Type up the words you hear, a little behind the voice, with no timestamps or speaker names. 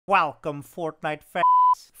Welcome, Fortnite fans.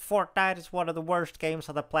 Fortnite is one of the worst games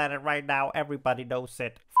on the planet right now. Everybody knows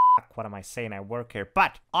it. Fuck, what am I saying? I work here.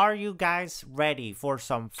 But are you guys ready for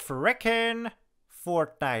some frickin'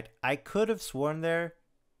 Fortnite? I could have sworn there,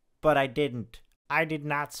 but I didn't. I did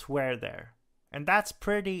not swear there. And that's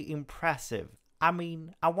pretty impressive. I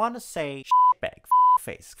mean, I want to say shitbag,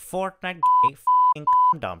 face, Fortnite gay, f***ing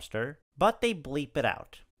dumpster, but they bleep it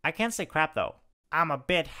out. I can't say crap though. I'm a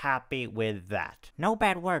bit happy with that. No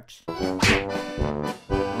bad words.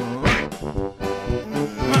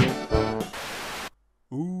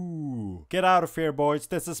 Ooh. Get out of here, boys.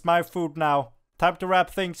 This is my food now. Time to wrap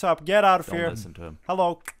things up. Get out of here. Don't listen to him.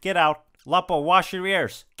 Hello. Get out. Lupo, wash your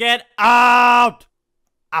ears. Get out!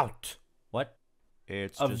 Out. What?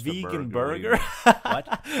 It's A just vegan a burger? What?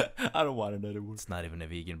 I don't want another one. It's not even a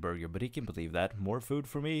vegan burger, but he can believe that. More food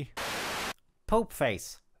for me. Pope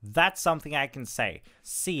face. That's something I can say.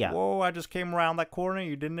 See ya. Whoa, I just came around that corner.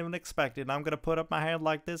 You didn't even expect it. And I'm gonna put up my hand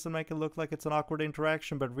like this and make it look like it's an awkward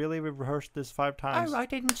interaction. But really, we've rehearsed this 5 times. I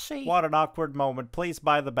didn't see. What an awkward moment. Please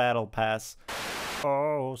buy the battle pass.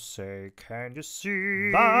 Oh, say, can you see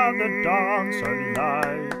by the dawn's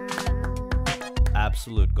light?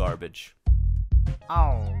 Absolute garbage.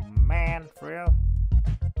 Oh, man, for real?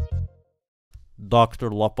 Dr.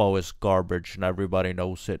 Lupo is garbage and everybody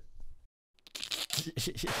knows it.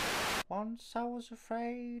 Once I was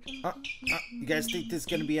afraid. You guys think this is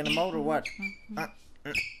gonna be an emote or what?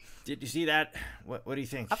 Did you see that? What do you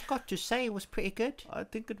think? I've got to say, it was pretty good. I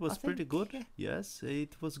think it was pretty good. Yes,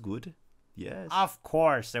 it was good. Yes. Of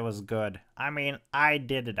course it was good. I mean, I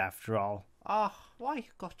did it after all. Oh, why you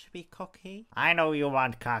got to be cocky? I know you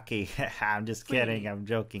want cocky. I'm just kidding. Really? I'm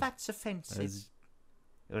joking. That's offensive.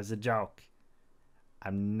 It was a joke.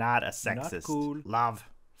 I'm not a sexist. Not cool. Love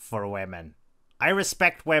for women. I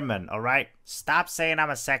respect women, alright? Stop saying I'm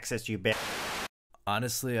a sexist, you bitch.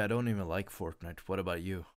 Honestly, I don't even like Fortnite. What about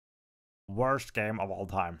you? Worst game of all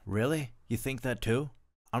time. Really? You think that too?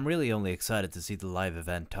 I'm really only excited to see the live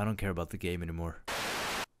event. I don't care about the game anymore.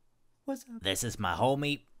 What's up? This is my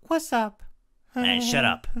homie. What's up? Man, shut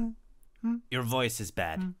up. Your voice is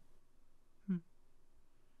bad.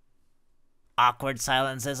 Awkward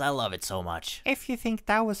silences, I love it so much. If you think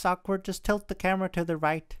that was awkward, just tilt the camera to the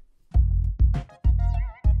right.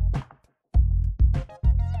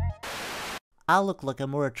 I look like a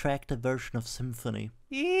more attractive version of Symphony.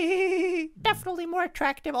 Definitely more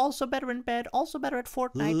attractive, also better in bed, also better at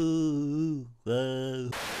Fortnite.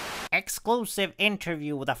 Exclusive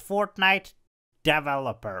interview with a Fortnite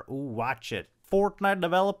developer. Ooh, watch it. Fortnite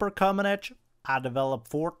developer coming at you. I developed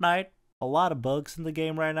Fortnite. A lot of bugs in the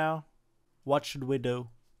game right now. What should we do?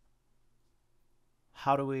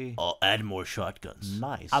 How do we... I'll add more shotguns.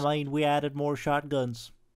 Nice. I mean, we added more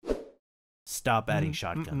shotguns. Stop adding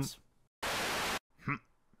shotguns.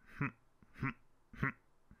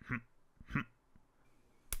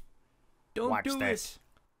 Don't Watch do this.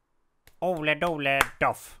 Ole dole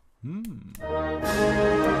doff.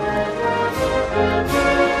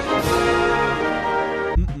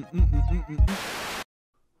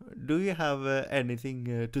 Do you have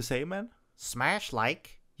anything to say, man? Smash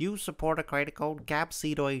like. Use supporter credit code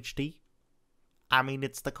GabzitoHD. I mean,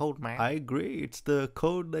 it's the code, man. I agree. It's the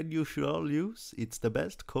code that you should all use. It's the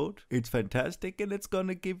best code. It's fantastic and it's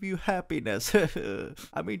gonna give you happiness.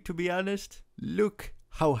 I mean, to be honest, look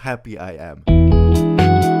how happy I am.